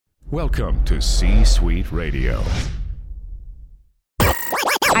Welcome to C-Suite Radio.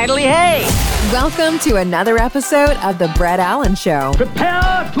 Idly hey! Welcome to another episode of The Brett Allen Show,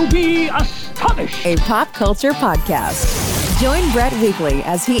 Prepare to be astonished! a pop culture podcast. Join Brett weekly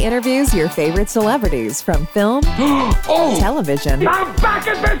as he interviews your favorite celebrities from film, television, I'm back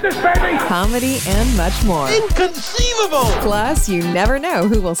in business, baby! comedy, and much more. Inconceivable! Plus, you never know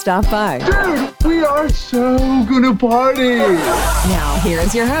who will stop by. Dude, we are so gonna party! Now, here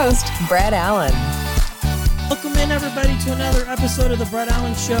is your host, Brett Allen. Welcome in, everybody, to another episode of The Brett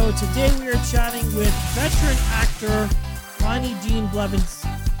Allen Show. Today we are chatting with veteran actor Ronnie Blevins.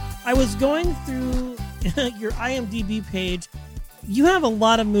 I was going through your IMDb page. You have a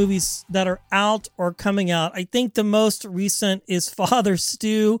lot of movies that are out or coming out. I think the most recent is Father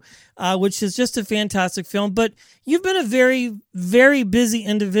Stu, which is just a fantastic film. But you've been a very, very busy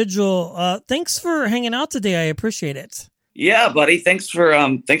individual. Thanks for hanging out today. I appreciate it. Yeah, buddy. Thanks for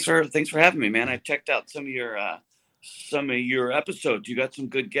having me, man. I checked out some of your episodes. You got some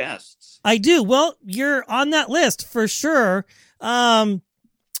good guests. I do. Well, you're on that list for sure.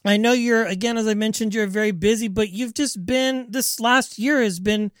 I know you're, again, as I mentioned, you're very busy, but you've just been, this last year has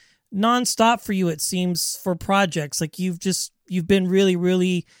been nonstop for you, it seems, for projects. Like you've been really,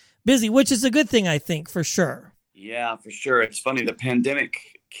 really busy, which is a good thing, I think, for sure. Yeah, for sure. It's funny. The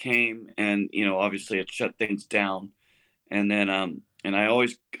pandemic came and, obviously it shut things down. And then, and I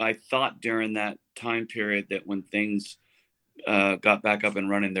thought during that time period that when things got back up and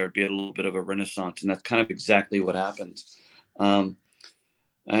running, there'd be a little bit of a renaissance. And that's kind of exactly what happened. So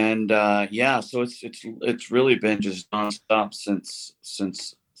it's really been just nonstop since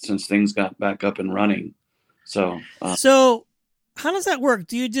things got back up and running. So how does that work?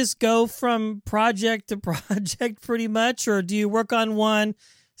 Do you just go from project to project pretty much, or do you work on one,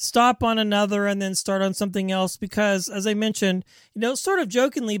 stop on another, and then start on something else? Because as I mentioned, sort of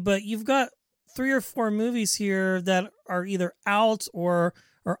jokingly, but you've got 3 or 4 movies here that are either out or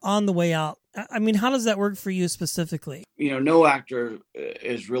on the way out. I mean, how does that work for you specifically? No actor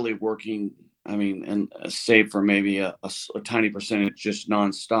is really working, and save for maybe a tiny percentage, just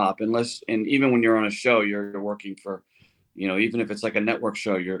nonstop, and even when you're on a show, you're working for, even if it's like a network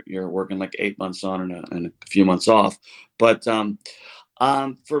show, you're working like 8 months on and a few months off. But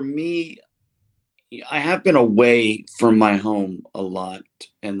for me, I have been away from my home a lot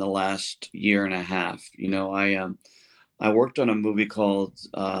in the last year and a half. I worked on a movie called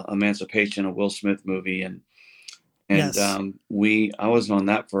Emancipation, a Will Smith movie, and yes. I was on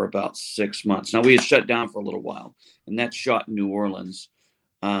that for about 6 months. Now we had shut down for a little while, and that's shot in New Orleans.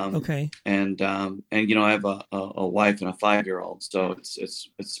 Okay. And I have a wife and a 5-year-old, so it's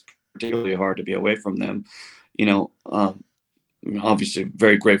particularly hard to be away from them. Obviously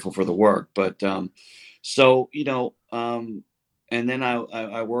very grateful for the work, but and then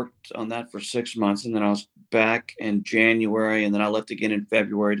I worked on that for 6 months, and then I was back in January, and then I left again in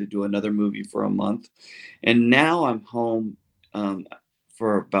February to do another movie for a month. And now I'm home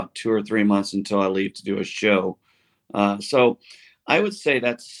for about 2 or 3 months until I leave to do a show. So I would say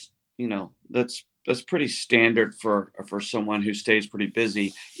that's pretty standard for someone who stays pretty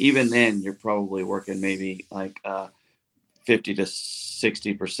busy. Even then, you're probably working maybe like 50 to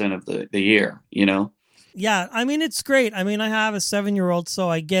 60% of the year, Yeah, it's great. I have a 7-year-old, so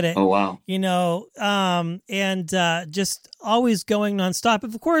I get it. Oh, wow. Just always going nonstop.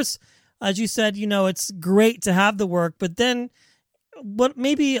 Of course, as you said, it's great to have the work, but then what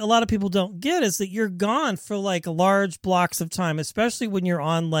maybe a lot of people don't get is that you're gone for like large blocks of time, especially when you're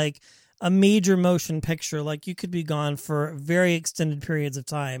on like a major motion picture. Like you could be gone for very extended periods of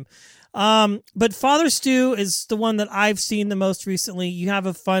time. But Father Stu is the one that I've seen the most recently. You have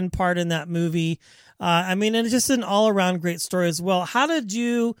a fun part in that movie. And it's just an all-around great story as well. How did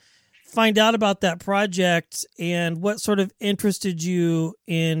you find out about that project, and what sort of interested you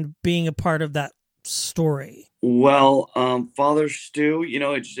in being a part of that story? Well, Father Stu,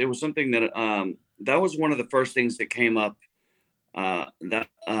 it was something that that was one of the first things that came up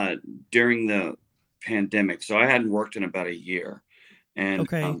during the pandemic. So I hadn't worked in about a year, and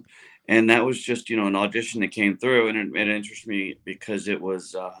okay. And that was just an audition that came through, and it interested me because it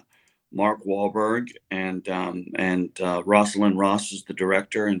was Mark Wahlberg and Rosalind Ross is the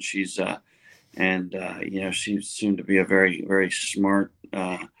director, and she's she seemed to be a very, very smart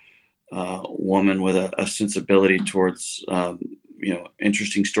woman with a sensibility towards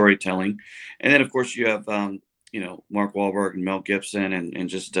interesting storytelling. And then of course you have Mark Wahlberg and Mel Gibson and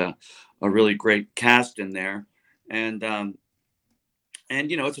just a really great cast in there. And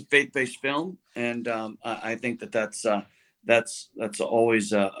it's a faith-based film, and I think that's that's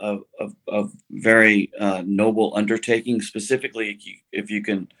always a very noble undertaking, specifically if you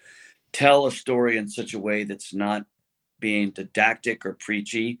can tell a story in such a way that's not being didactic or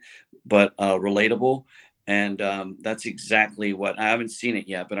preachy, but relatable. And that's exactly what, I haven't seen it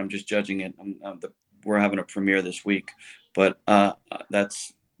yet, but I'm just judging it. We're having a premiere this week, but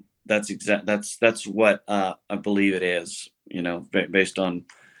that's what I believe it is, based on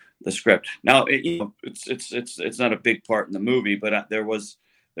the script. Now, it's not a big part in the movie, but there was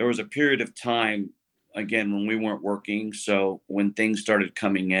a period of time, again, when we weren't working. So when things started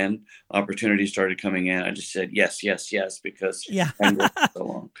coming in, opportunities started coming in, I just said yes, because I worked so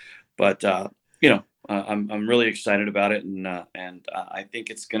long. But I'm really excited about it, and I think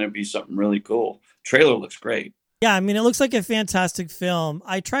it's going to be something really cool. Trailer looks great. Yeah, I mean, it looks like a fantastic film.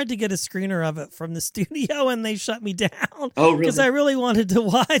 I tried to get a screener of it from the studio, and they shut me down. Oh, really? Because I really wanted to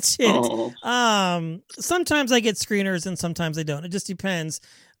watch it. Oh. Sometimes I get screeners, and sometimes I don't. It just depends.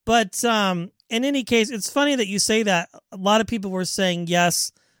 But in any case, it's funny that you say that. A lot of people were saying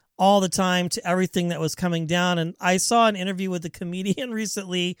yes all the time to everything that was coming down. And I saw an interview with a comedian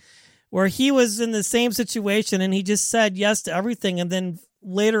recently where he was in the same situation, and he just said yes to everything. And then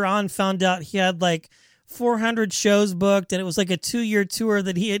later on found out he had like 400 shows booked, and it was like a 2-year tour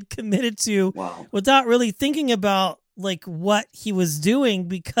that he had committed to. Wow. Without really thinking about like what he was doing,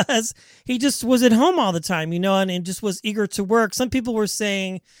 because he just was at home all the time, and just was eager to work. Some people were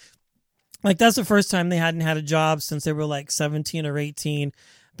saying like that's the first time they hadn't had a job since they were like 17 or 18,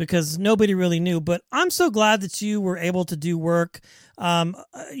 because nobody really knew. But I'm so glad that you were able to do work,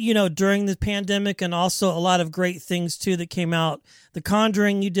 during the pandemic, and also a lot of great things too that came out. The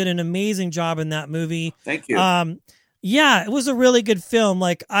Conjuring, you did an amazing job in that movie. Thank you. Yeah, it was a really good film.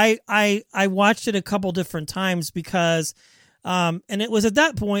 Like I watched it a couple different times because, and it was at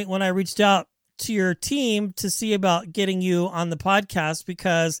that point when I reached out to your team to see about getting you on the podcast,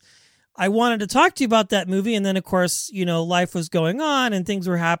 because I wanted to talk to you about that movie. And then of course, life was going on and things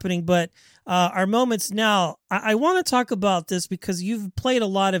were happening, but our moments now, I want to talk about this because you've played a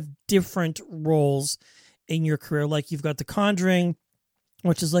lot of different roles in your career. Like you've got The Conjuring,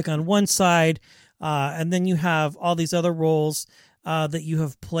 which is like on one side, and then you have all these other roles that you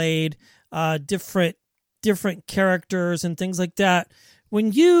have played, different characters and things like that.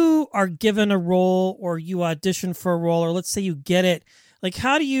 When you are given a role or you audition for a role, or let's say you get it, like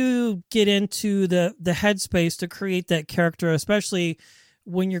how do you get into the headspace to create that character, especially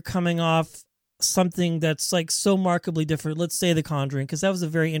when you're coming off something that's like so markedly different? Let's say The Conjuring, because that was a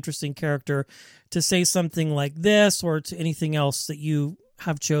very interesting character. To say something like this or to anything else that you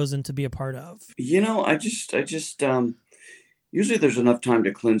have chosen to be a part of? I just usually there's enough time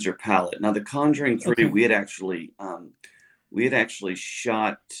to cleanse your palate. Now, The Conjuring 3, okay, we had actually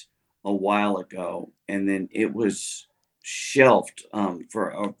shot a while ago, and then it was shelved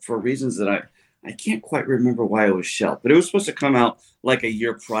for reasons that I can't quite remember why it was shelved, but it was supposed to come out like a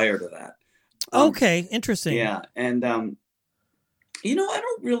year prior to that. Okay, interesting. Yeah, and I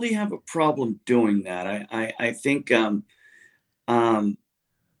don't really have a problem doing that. I think The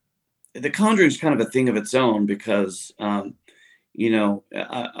Conjuring is kind of a thing of its own because I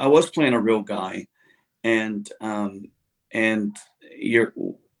was playing a real guy, and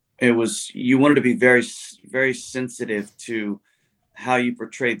you wanted to be very, very sensitive to how you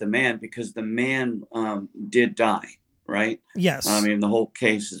portrayed the man, because the man did die, right? Yes. I mean, the whole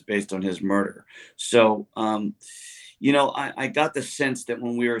case is based on his murder. So, I got the sense that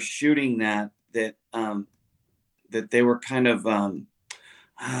when we were shooting that they were kind of,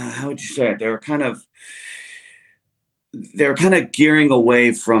 how would you say it? They were kind of gearing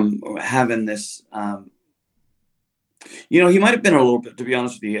away from having this, he might have been a little bit, to be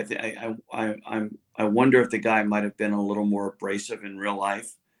honest with you, I wonder if the guy might have been a little more abrasive in real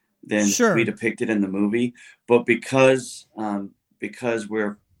life than we depicted in the movie. But because we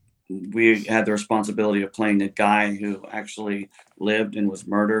had the responsibility of playing a guy who actually lived and was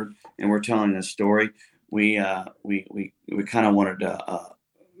murdered, and we're telling a story, we kind of wanted to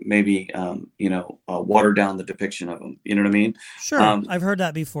maybe water down the depiction of him. You know what I mean? Sure, I've heard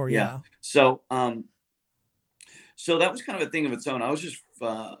that before. Yeah. So that was kind of a thing of its own. I was just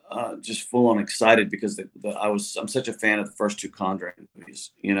full on excited because I'm such a fan of the first two Conjuring movies,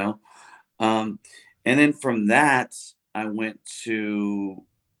 and then from that I went to,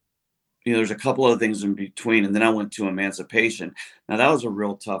 there's a couple other things in between, and then I went to Emancipation. Now that was a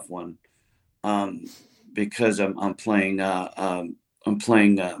real tough one, because I'm playing a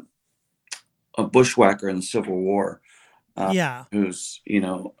bushwhacker in the Civil War. Who's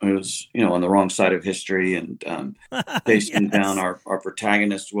on the wrong side of history, and chasing down our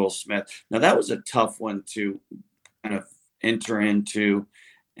protagonist, Will Smith. Now that was a tough one to kind of enter into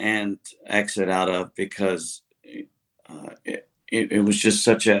and exit out of, because it was just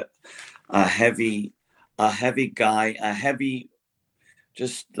such a heavy guy,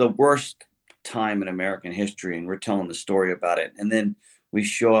 just the worst time in American history, and we're telling the story about it, and then we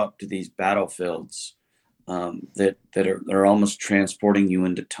show up to these battlefields that are almost transporting you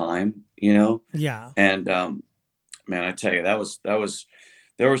into time, Yeah. And man, I tell you,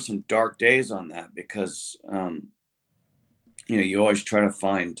 there were some dark days on that, because you always try to,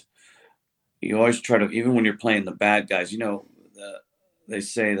 even when you're playing the bad guys, they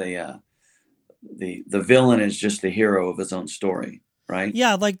say the villain is just the hero of his own story, right?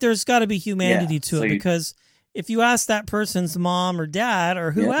 Yeah, like there's got to be humanity to it, because if you ask that person's mom or dad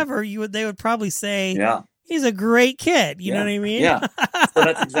or whoever, they would probably say, he's a great kid. You know what I mean? Yeah. So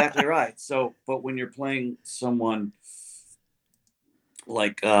that's exactly right. So, but when you're playing someone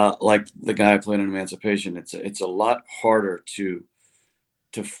like the guy I played in Emancipation, it's a lot harder to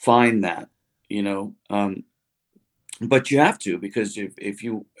find that, but you have to, because if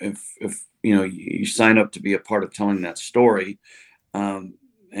you sign up to be a part of telling that story,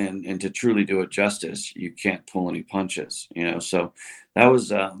 and to truly do it justice, you can't pull any punches, so that was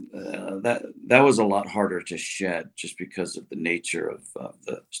that was a lot harder to shed, just because of the nature of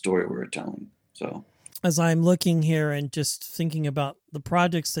the story we were telling. So as I'm looking here and just thinking about the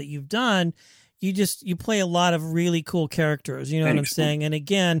projects that you've done, you play a lot of really cool characters, what I'm saying? And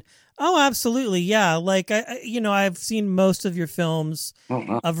again, oh, absolutely. Yeah. Like, I've seen most of your films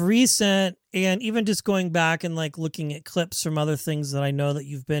of recent, and even just going back and like looking at clips from other things that I know that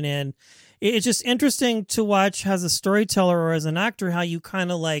you've been in. It's just interesting to watch as a storyteller or as an actor, how you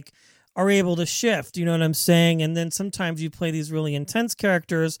kind of like are able to shift, you know what I'm saying? And then sometimes you play these really intense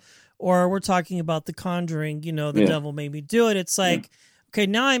characters, or we're talking about The Conjuring, the devil made me do it. It's like, okay,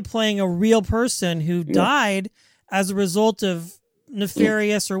 now I'm playing a real person who died as a result of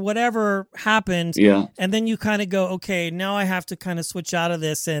nefarious or whatever happened. And then you kind of go, okay, now I have to kind of switch out of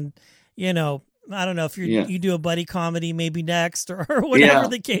this, and I don't know if you do a buddy comedy maybe next, or whatever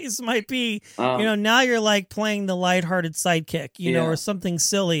the case might be. Now you're like playing the lighthearted sidekick, or something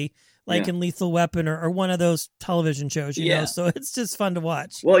silly like in Lethal Weapon or one of those television shows, you know. So it's just fun to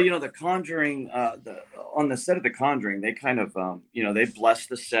watch. Well, The Conjuring, on the set of The Conjuring, they kind of they bless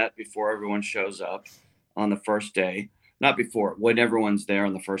the set before everyone shows up on the first day. Not before, when everyone's there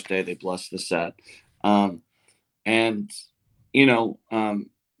on the first day, they bless the set. But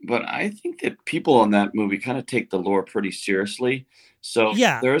I think that people on that movie kind of take the lore pretty seriously. So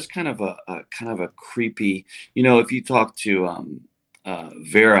there is kind of a creepy, if you talk to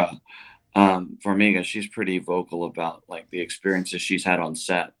Vera Farmiga, she's pretty vocal about like the experiences she's had on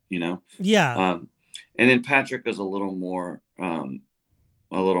set, Yeah. And then Patrick is a little more kind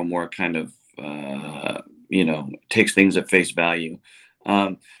of, takes things at face value.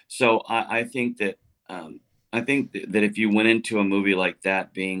 So I think that if you went into a movie like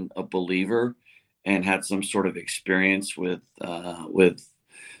that being a believer and had some sort of experience with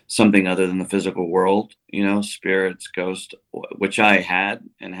something other than the physical world, spirits, ghosts, which I had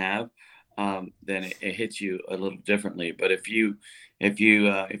and have, then it hits you a little differently. But if you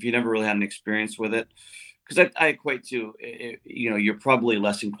never really had an experience with it, because I equate to, you're probably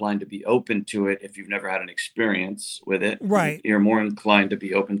less inclined to be open to it if you've never had an experience with it. Right. You're more inclined to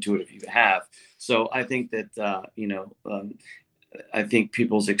be open to it if you have. So I think that, I think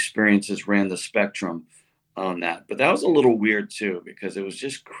people's experiences ran the spectrum on that. But that was a little weird, too, because it was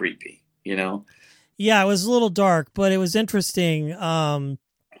just creepy, Yeah, it was a little dark, but it was interesting.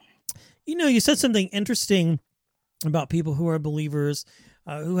 You said something interesting about people who are believers,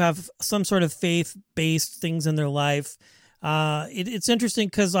 who have some sort of faith-based things in their life. It's interesting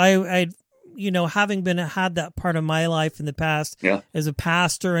because I having had that part of my life in the past as a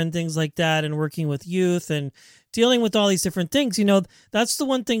pastor and things like that, and working with youth and dealing with all these different things, that's the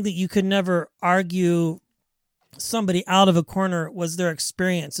one thing that you could never argue somebody out of a corner was their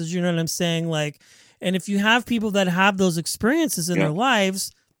experiences. You know what I'm saying? Like, and if you have people that have those experiences in their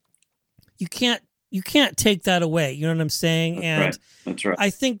lives, you can't take that away. You know what I'm saying? That's right. I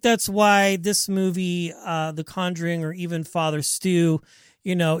think that's why this movie, The Conjuring, or even Father Stu,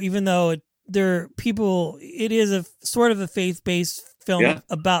 even though it is a sort of a faith-based film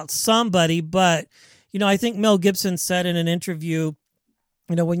about somebody, but, I think Mel Gibson said in an interview,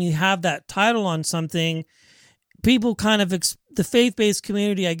 when you have that title on something, people kind of, the faith-based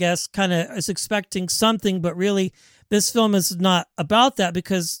community, I guess, kind of is expecting something, but really this film is not about that,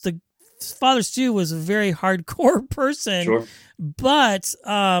 because the Father Stu was a very hardcore person, but,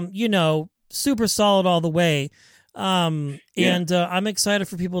 super solid all the way. And I'm excited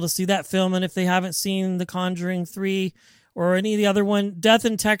for people to see that film. And if they haven't seen The Conjuring 3 or any of the other one. Death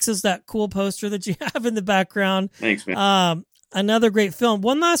in Texas, that cool poster that you have in the background. Thanks, man. Another great film.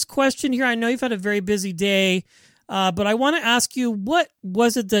 One last question here. I know you've had a very busy day, but I want to ask you, what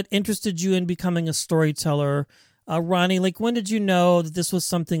was it that interested you in becoming a storyteller, Ronnie? Like, when did you know that this was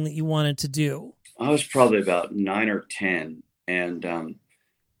something that you wanted to do? I was probably about 9 or 10, and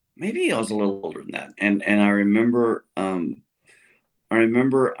maybe I was a little older than that. And I remember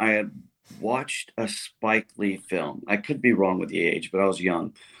I had watched a Spike Lee film. I could be wrong with the age, but I was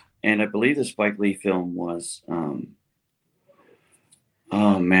young, and I believe the Spike Lee film was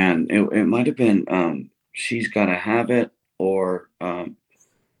oh man, it might have been She's Gotta Have It, or Do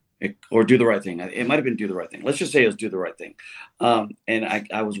the Right Thing. It might have been Do the Right Thing. Let's just say it was Do the Right Thing. And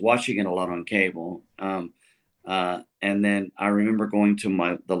I was watching it a lot on cable. And then I remember going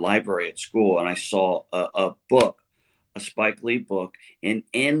to the library at school, and I saw a book, a Spike Lee book, and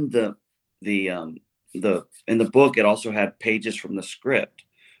in the book it also had pages from the script,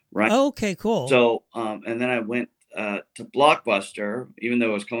 right? Oh, okay, cool. So and then I went to Blockbuster, even though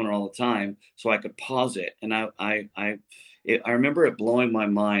it was coming all the time, so I could pause it. And I remember it blowing my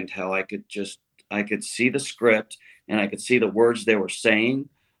mind how I could see the script, and I could see the words they were saying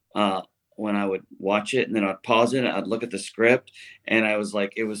when I would watch it, and then I'd pause it and I'd look at the script, and I was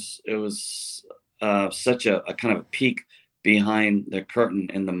like, it was such a kind of a peek behind the curtain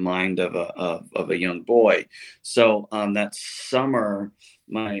in the mind of a young boy. So that summer,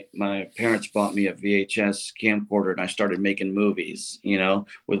 my parents bought me a VHS camcorder, and I started making movies,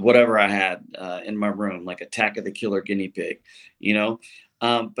 with whatever I had in my room, like Attack of the Killer Guinea Pig,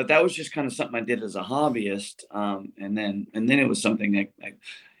 but that was just kind of something I did as a hobbyist. And then it was something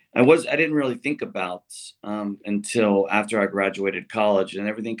I didn't really think about until after I graduated college, and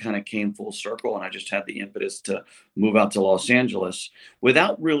everything kind of came full circle, and I just had the impetus to move out to Los Angeles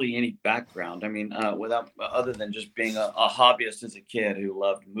without really any background. I mean, without other than just being a hobbyist as a kid who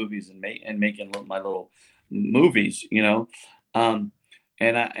loved movies and making my little movies,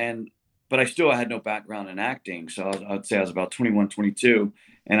 but I still had no background in acting. So I'd say I was about 21, 22.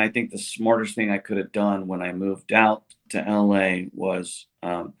 And I think the smartest thing I could have done when I moved out to LA was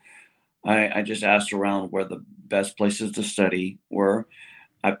I just asked around where the best places to study were.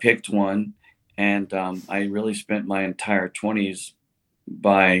 I picked one, and I really spent my entire 20s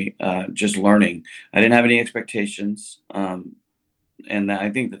by just learning. I didn't have any expectations. And I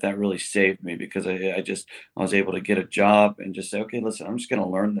think that really saved me, because I was able to get a job and just say, okay, listen, I'm just going to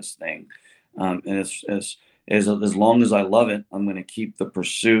learn this thing. And as long as I love it, I'm going to keep the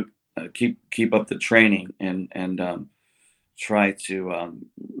pursuit, keep up the training, and try to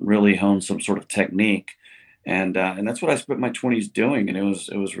really hone some sort of technique. And that's what I spent my 20s doing. And it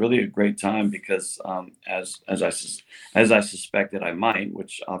was really a great time, because as I suspected I might,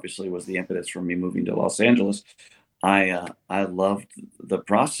 which obviously was the impetus for me moving to Los Angeles, I loved the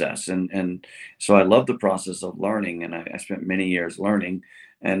process. And so I loved the process of learning, and I spent many years learning.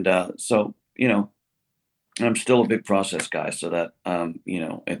 And so, I'm still a big process guy. So that,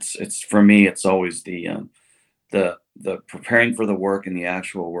 it's for me, it's always the preparing for the work, and the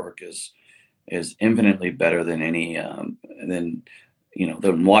actual work is infinitely better than any, than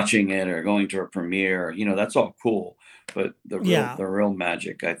watching it or going to a premiere. That's all cool. But the real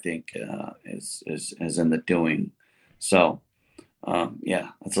magic, I think, is in the doing. So,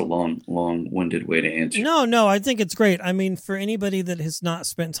 that's a long-winded way to answer. No, I think it's great. I mean, for anybody that has not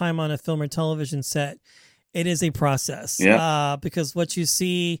spent time on a film or television set, it is a process. Yeah. Because what you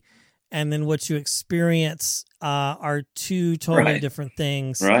see and then what you experience are two totally different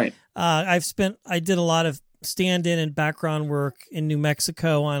things. Right. I did a lot of stand-in and background work in New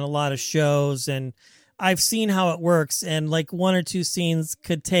Mexico on a lot of shows, and I've seen how it works. And like one or two scenes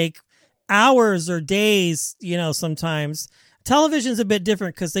could take hours or days, sometimes. Television's a bit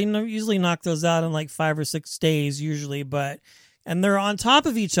different, because they usually knock those out in like 5 or 6 days usually, and they're on top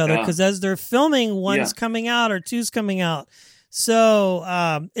of each other, because as they're filming, one's coming out or two's coming out.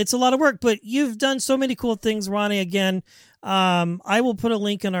 So it's a lot of work, but you've done so many cool things, Ronnie. Again, I will put a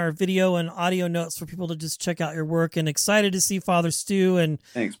link in our video and audio notes for people to just check out your work, and excited to see Father Stu and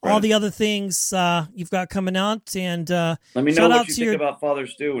all the other things you've got coming out. And let me know what you think about Father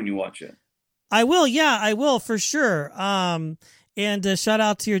Stu when you watch it. I will. Yeah, I will for sure. And shout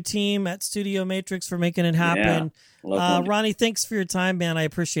out to your team at Studio Matrix for making it happen. Yeah, Ronnie, thanks for your time, man. I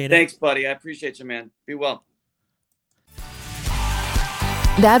appreciate it. Thanks, buddy. I appreciate you, man. Be well.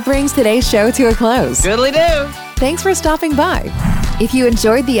 That brings today's show to a close. Goodly do. Thanks for stopping by. If you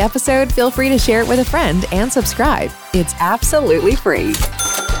enjoyed the episode, feel free to share it with a friend and subscribe. It's absolutely free.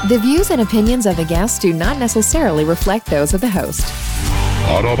 The views and opinions of the guests do not necessarily reflect those of the host.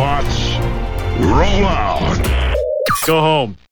 Autobots, roll out! Go home.